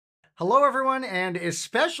Hello, everyone, and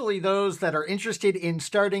especially those that are interested in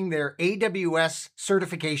starting their AWS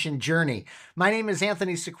certification journey. My name is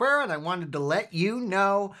Anthony Sequeira, and I wanted to let you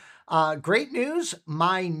know great news.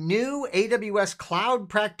 My new AWS Cloud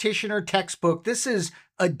Practitioner textbook. This is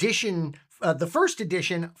the first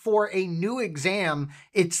edition for a new exam.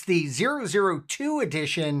 It's the 002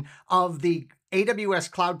 edition of the AWS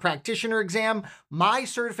Cloud Practitioner exam. My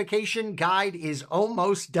certification guide is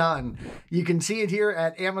almost done. You can see it here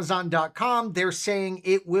at Amazon.com. They're saying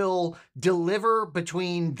it will deliver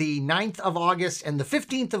between the 9th of August and the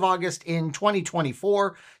 15th of August in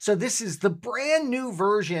 2024. So this is the brand new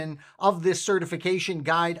version of this certification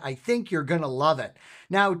guide. I think you're going to love it.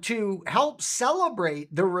 Now, to help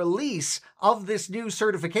celebrate the release of this new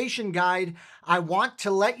certification guide, I want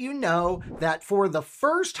to let you know that for the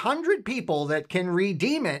first 100 people that can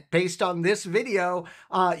redeem it based on this video,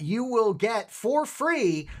 you will get for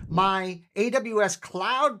free my AWS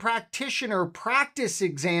Cloud Practitioner practice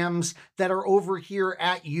exams that are over here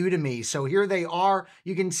at Udemy. So here they are.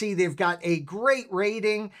 You can see they've got a great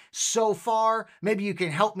rating so far. Maybe you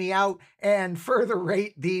can help me out and further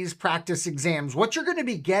rate these practice exams. What you're going to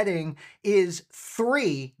be getting is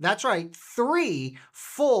that's right, three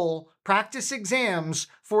full practice exams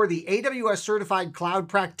for the AWS Certified Cloud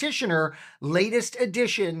Practitioner latest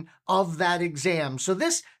edition of that exam. So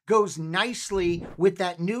this goes nicely with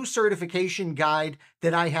that new certification guide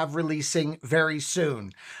that I have releasing very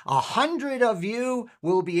soon. 100 of you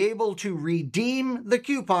will be able to redeem the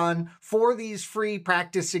coupon for these free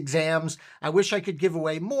practice exams. I wish I could give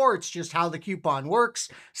away more. It's just how the coupon works.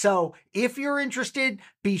 So if you're interested,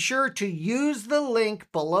 be sure to use the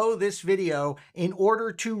link below this video in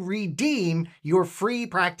order to redeem your free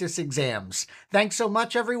practice exams. Thanks so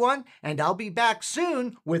much, everyone, and I'll be back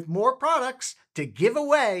soon with more products to give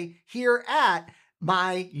away here at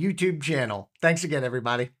my YouTube channel. Thanks again,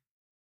 everybody.